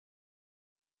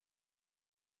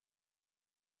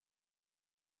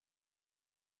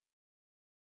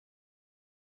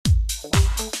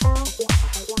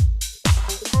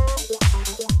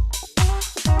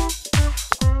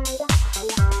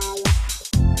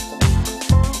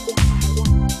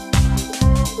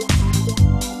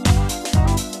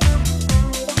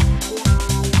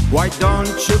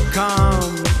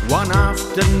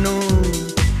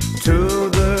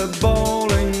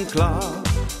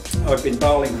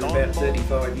bowling for about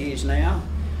 35 years now.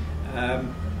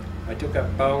 I took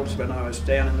up bowls when I was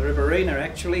down in the Riverina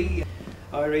actually.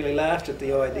 I really laughed at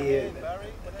the idea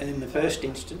in the first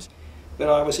instance, but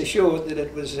I was assured that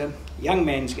it was a young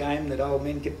man's game that old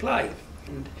men could play,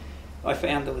 and I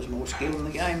found there was more skill in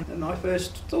the game than I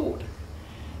first thought.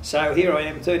 So here I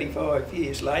am 35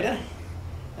 years later,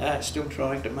 still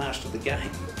trying to master the game.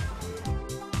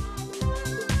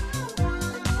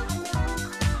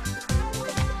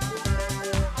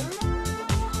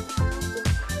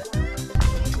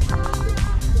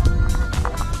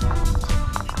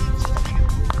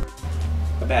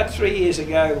 About 3 years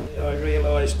ago I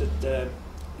realised that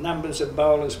numbers of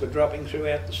bowlers were dropping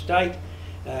throughout the state.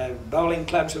 Bowling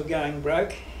clubs were going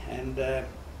broke and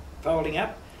folding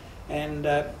up, and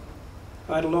I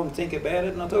had a long think about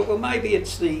it, and I thought, well, maybe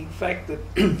it's the fact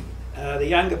that the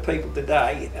younger people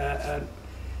today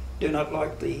do not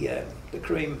like the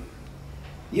cream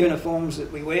uniforms that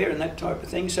we wear and that type of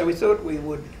thing, so we thought we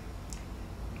would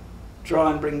try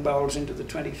and bring bowls into the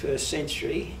 21st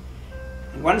century.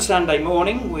 And one Sunday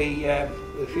morning, with a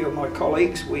few of my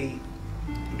colleagues, we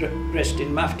dressed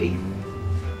in mufti,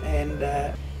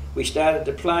 and we started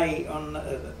to play on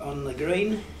the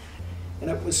green, and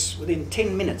it was within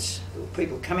 10 minutes there were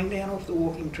people coming down off the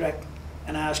walking track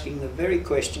and asking the very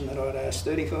question that I'd asked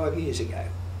 35 years ago.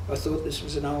 I thought this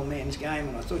was an old man's game,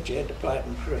 and I thought you had to play it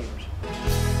in creams.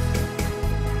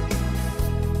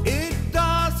 It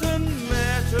doesn't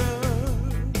matter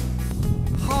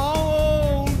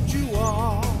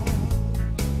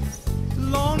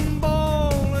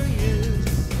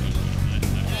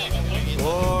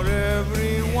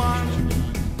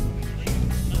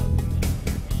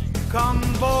come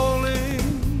bowling,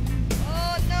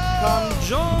 oh, no. Come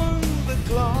join the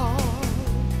club.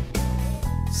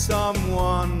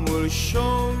 Someone will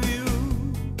show you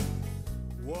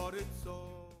what it's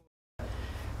all.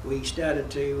 We started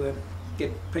to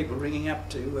get people ringing up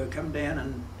to come down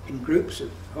and in groups of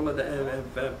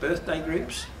birthday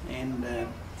groups and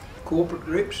corporate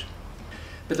groups.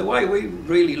 But the way we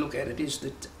really look at it is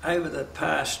that over the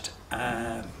past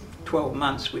 12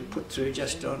 months we've put through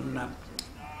just on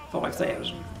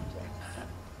 5,000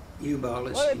 new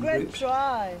bowlers in groups.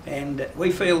 Try. And we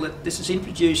feel that this is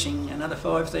introducing another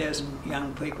 5,000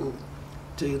 young people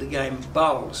to the game of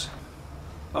bowls.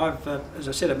 As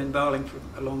I said, I've been bowling for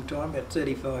a long time, about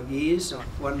 35 years.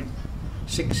 I've won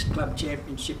 6 club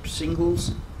championship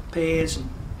singles, pairs, and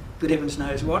good heavens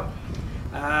knows what.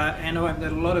 And I've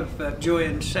got a lot of joy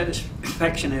and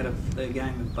satisfaction out of the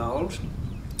game of bowls.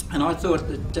 And I thought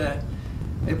that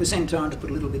it was then time to put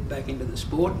a little bit back into the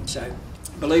sport, so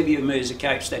believe you me as a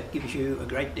coach, that gives you a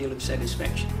great deal of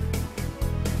satisfaction.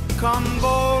 Come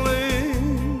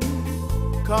bowling,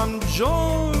 come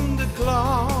join the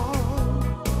club.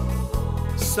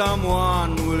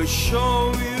 Someone will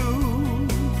show you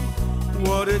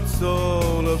what it's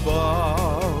all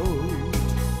about.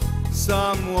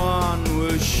 Someone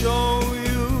will show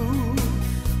you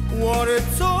what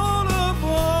it's all about.